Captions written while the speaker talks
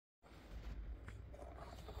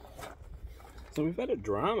So we've had a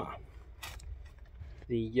drama.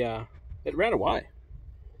 It ran away.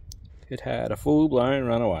 It had a full-blown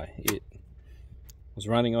runaway. It was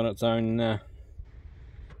running on its own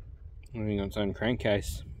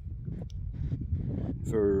crankcase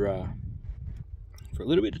for a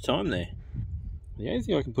little bit of time there. The only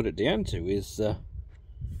thing I can put it down to is our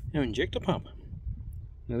injector pump.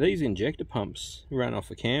 Now these injector pumps run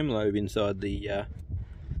off a cam lobe inside the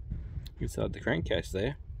crankcase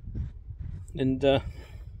there, and as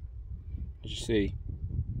you see,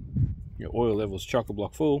 your oil level's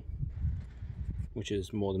chock-a-block full, which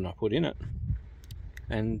is more than I put in it,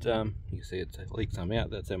 and you can see it's leaked some out.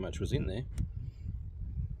 That's how much was in there.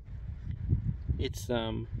 It's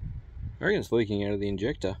I reckon it's leaking out of the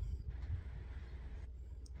injector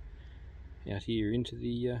out here into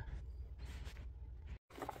the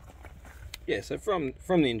so from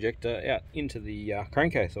the injector out into the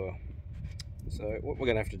crankcase oil. So what we're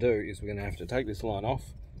going to have to do is we're going to have to take this line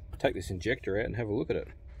off, take this injector out and have a look at it.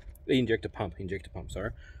 The injector pump,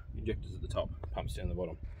 sorry. Injector's at the top, pumps down the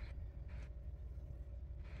bottom.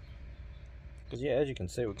 Because yeah, as you can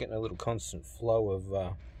see, we're getting a little constant flow of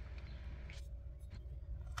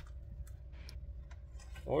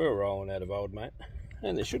oil rolling out of old mate,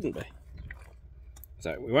 and there shouldn't be.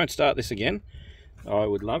 So we won't start this again. I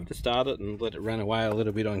would love to start it and let it run away a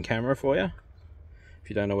little bit on camera for you. If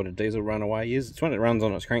you don't know what a diesel runaway is, it's when it runs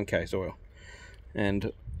on its crankcase oil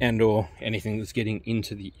and or anything that's getting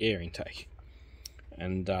into the air intake.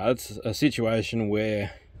 And it's a situation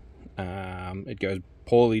where it goes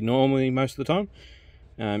poorly normally most of the time.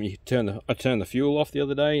 I turned the fuel off the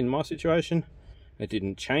other day in my situation. It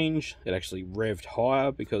didn't change. It actually revved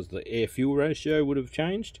higher because the air-fuel ratio would have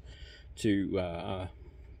changed to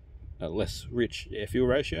a less rich air-fuel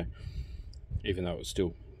ratio, even though it was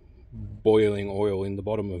still boiling oil in the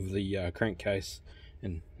bottom of the crankcase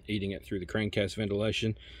and eating it through the crankcase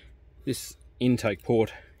ventilation. This intake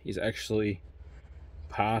port is actually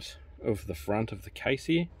part of the front of the case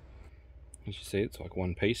here. As you see, it's like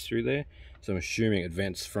one piece through there. So I'm assuming it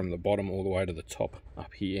vents from the bottom all the way to the top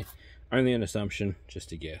up here. Only an assumption,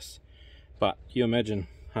 just a guess. But you imagine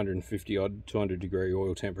 150 odd, 200 degree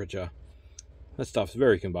oil temperature. That stuff's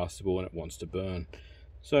very combustible and it wants to burn.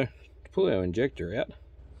 So to pull our injector out,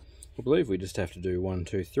 I believe we just have to do 1,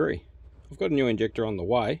 2, 3. I've got a new injector on the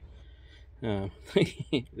way. They're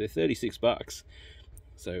 $36.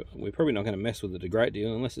 So we're probably not going to mess with it a great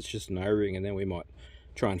deal unless it's just an O-ring, and then we might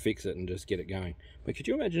try and fix it and just get it going. But could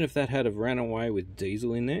you imagine if that had have ran away with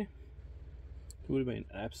diesel in there? It would have been an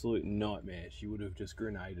absolute nightmare. She would have just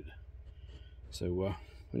grenaded. So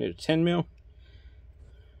we need a 10mm,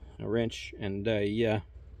 a wrench, and a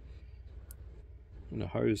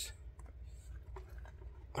hose.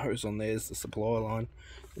 Hose on there's the supply line.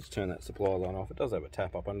 Let's turn that supply line off. It does have a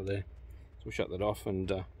tap up under there, so we'll shut that off and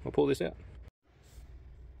I'll pull this out.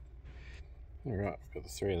 Alright, I've got the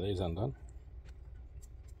 3 of these undone.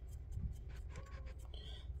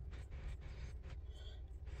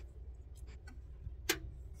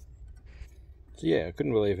 So yeah, I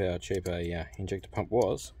couldn't believe how cheap a injector pump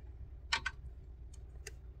was.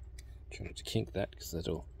 Trying not to kink that because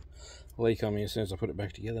that'll leak on me as soon as I put it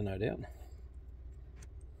back together, no doubt.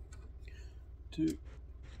 2.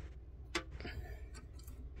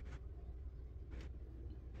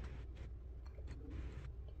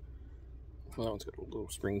 Well, that one's got a little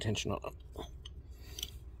spring tension on it.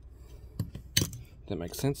 That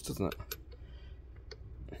makes sense, doesn't it?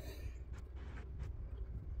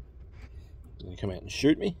 Gonna come out and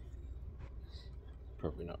shoot me?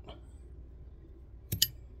 Probably not.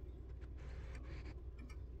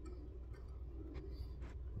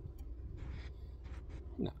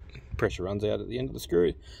 No, pressure runs out at the end of the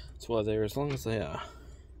screw. That's why they're as long as they are.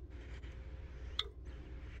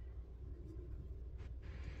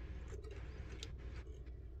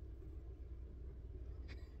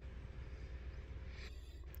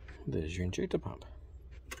 There's your injector pump.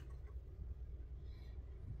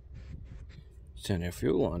 Turn our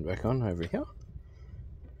fuel line back on over here.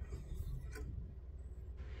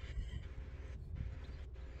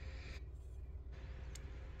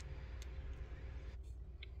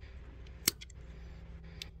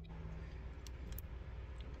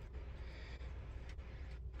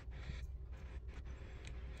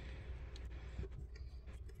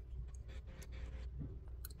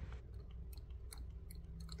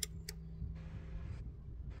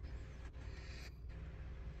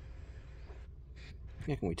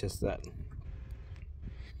 How can we test that?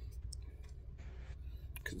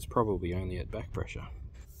 Because it's probably only at back pressure.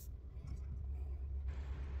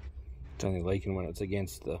 It's only leaking when it's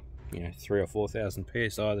against the 3,000 or 4,000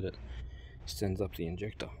 psi that it sends up the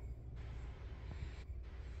injector.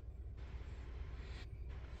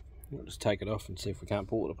 We'll just take it off and see if we can't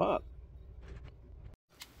pull it apart.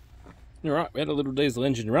 Alright, we had a little diesel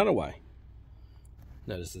engine runaway.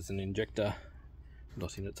 Notice there's an injector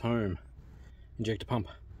not in its home. Injector pump.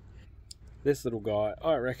 This little guy,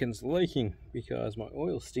 I reckon's leaking because my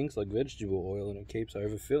oil stinks like vegetable oil and it keeps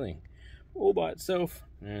overfilling all by itself.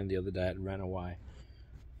 And the other day it ran away,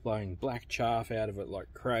 blowing black chaff out of it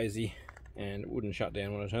like crazy, and it wouldn't shut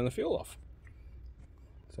down when I turned the fuel off.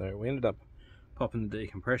 So we ended up popping the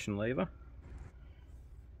decompression lever.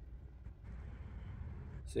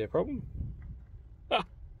 See a problem? Ah!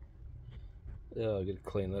 Oh, I've got to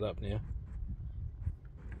clean that up now.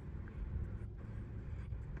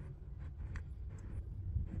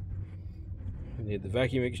 We need the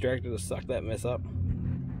vacuum extractor to suck that mess up.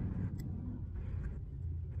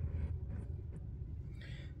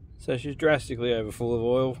 So she's drastically over full of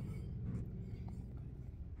oil.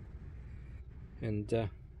 And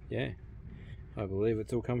yeah, I believe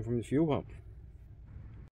it's all come from the fuel pump.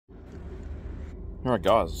 Alright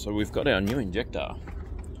guys, so we've got our new injector.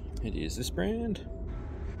 It is this brand.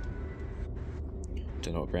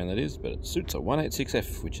 Don't know what brand that is, but it suits a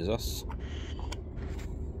 186F, which is us.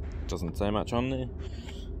 Doesn't say much on there.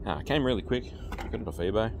 It came really quick. I got it off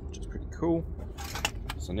eBay, which is pretty cool.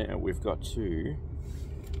 So now we've got to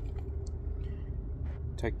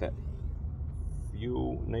take that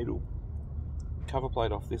fuel needle cover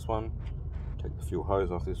plate off this one, take the fuel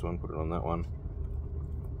hose off this one, put it on that one.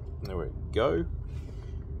 And there we go.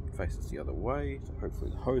 Faces the other way, so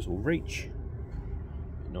hopefully the hose will reach.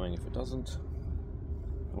 Annoying if it doesn't,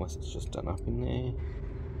 unless it's just done up in there.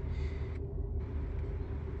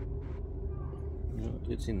 No,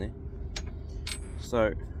 it's in there.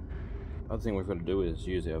 So, other thing we've got to do is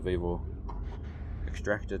use our Vivo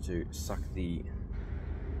extractor to suck the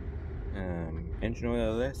engine oil out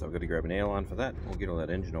of there. So I've got to grab an airline for that. We'll get all that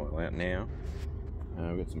engine oil out now.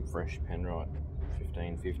 We've got some fresh Penrite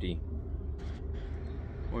 1550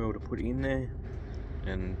 oil to put in there,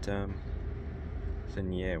 and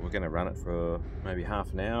then yeah, we're going to run it for maybe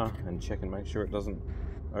half an hour and check and make sure it doesn't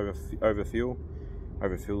overfill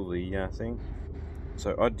the thing.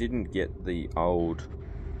 So I didn't get the old,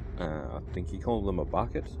 I think you call them a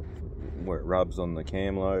bucket, where it rubs on the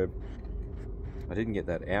cam lobe. I didn't get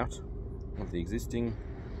that out of the existing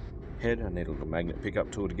head. I need a little magnet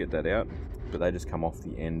pickup tool to get that out, but they just come off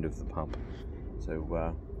the end of the pump. So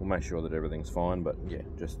we'll make sure that everything's fine, but yeah,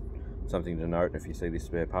 just something to note. If you see this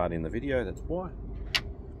spare part in the video, that's why.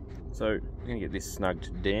 So I'm going to get this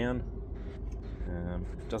snugged down.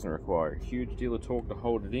 It doesn't require a huge deal of torque to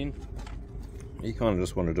hold it in. You kind of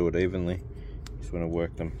just want to do it evenly. Just want to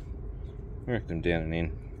work them down and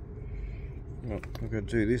in. Well, I've got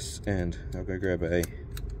to do this, and I'll go grab a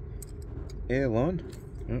airline.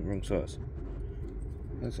 Oh, wrong size.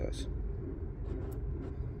 That size.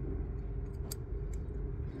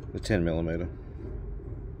 The 10mm.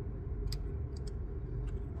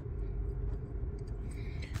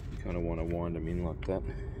 You kind of want to wind them in like that.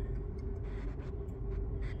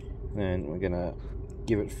 And we're gonna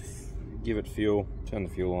give it fuel, turn the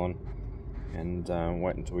fuel on, and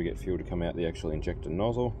wait until we get fuel to come out the actual injector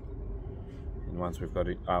nozzle. And once we've got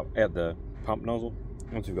it out the pump nozzle,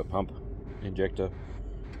 once we've got pump, injector,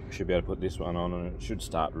 we should be able to put this one on, and it should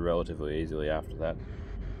start relatively easily after that.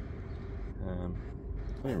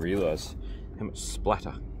 I didn't realise how much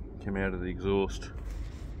splatter came out of the exhaust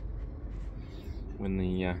when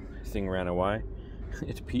the thing ran away.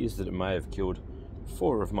 It appears that it may have killed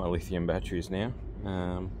 4 of my lithium batteries now.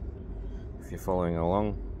 If you're following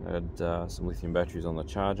along, I had some lithium batteries on the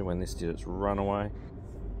charger when this did its runaway.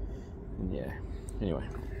 And yeah, anyway,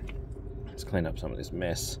 let's clean up some of this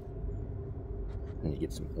mess. And you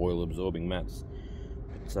get some oil absorbing mats.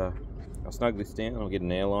 But I'll snug this down, I'll get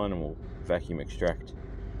an airline, and we'll vacuum extract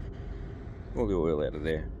all the oil out of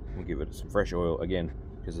there. We'll give it some fresh oil again,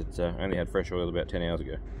 because it's only had fresh oil about 10 hours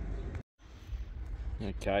ago.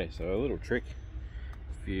 Okay, so a little trick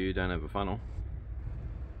if you don't have a funnel.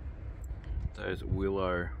 Those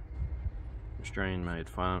Willow Australian made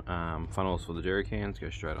funnels for the jerry cans go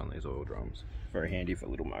straight on these oil drums. Very handy for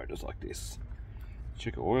little motors like this.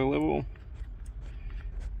 Check our oil level.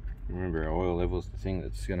 Remember, our oil level is the thing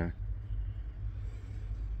that's gonna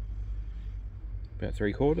about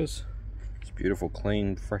 3/4. It's beautiful,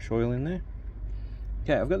 clean, fresh oil in there.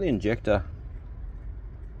 Okay, I've got the injector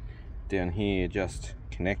down here just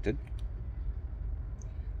connected.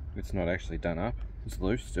 It's not actually done up, it's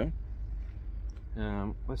loose still.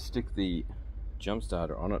 Let's stick the jump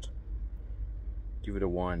starter on it, give it a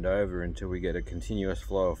wind over until we get a continuous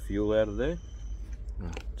flow of fuel out of there.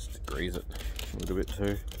 Just grease it a little bit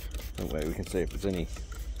too, that way we can see if there's any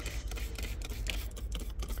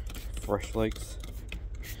fresh leaks.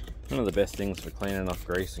 One of the best things for cleaning off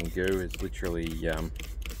grease and goo is literally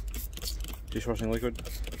dishwashing liquid.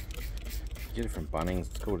 You get it from Bunnings,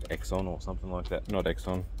 it's called Exxon or something like that. Not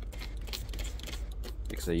Exxon,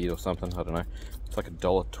 Exceed or something, I don't know. It's like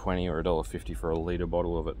 $1.20 or $1.50 for a litre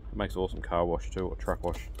bottle of it. It makes awesome car wash too, or truck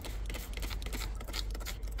wash.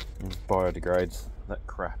 And biodegrades, that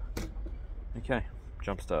crap. Okay,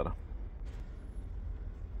 jump starter.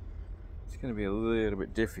 It's going to be a little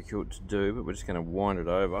bit difficult to do, but we're just going to wind it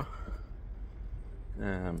over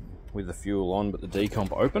with the fuel on but the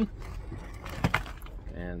decomp open,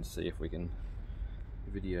 and see if we can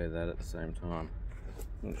video that at the same time.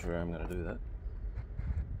 Not sure how I'm going to do that.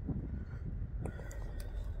 I'll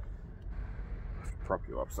have to prop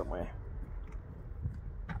you up somewhere.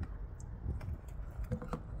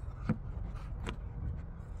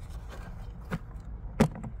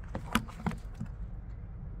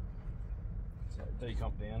 So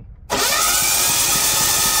decomp down.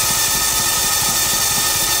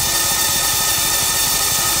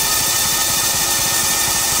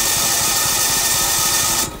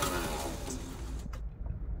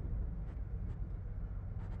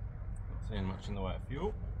 Seeing much in the way of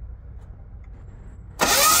fuel.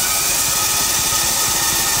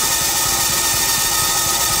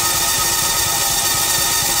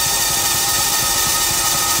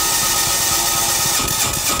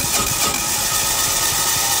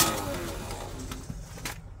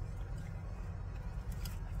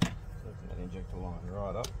 Looking at the injector line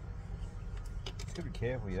right up. Just gotta be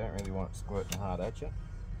careful, you don't really want it squirting hard at you.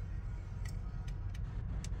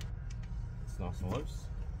 It's nice and loose.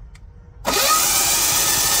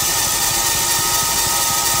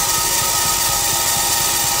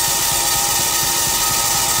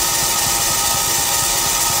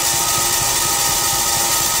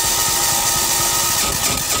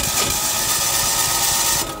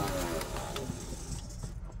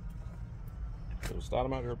 Start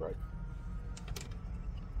them over a break.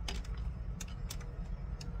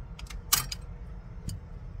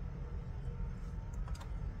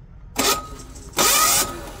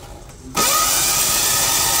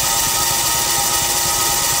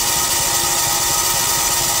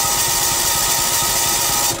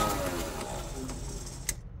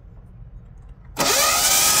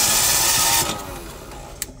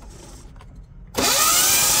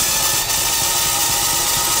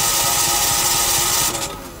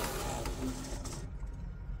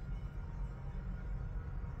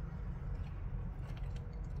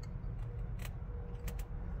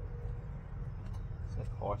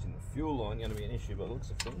 Height in the fuel line going to be an issue by the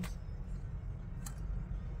looks of things.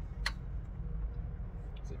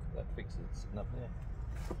 See if that fixes it sitting up there.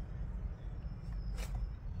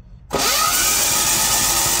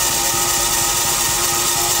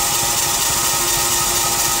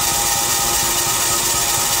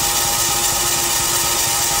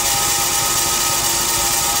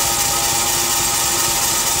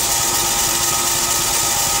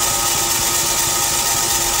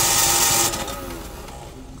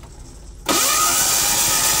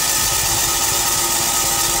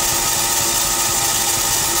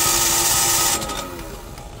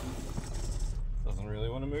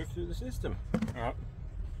 Through the system. Alright,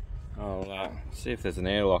 I'll see if there's an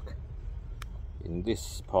airlock in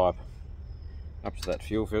this pipe up to that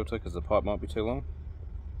fuel filter, because the pipe might be too long,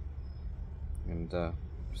 and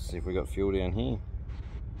see if we got fuel down here.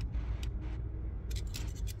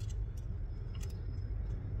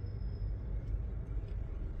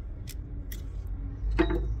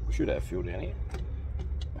 We should have fuel down here.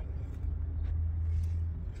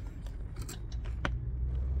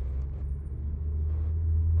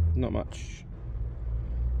 Not much.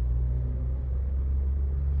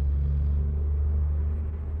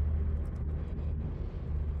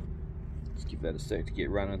 Let's give that a sec to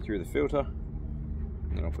get running through the filter,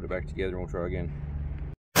 and then I'll put it back together and we'll try again.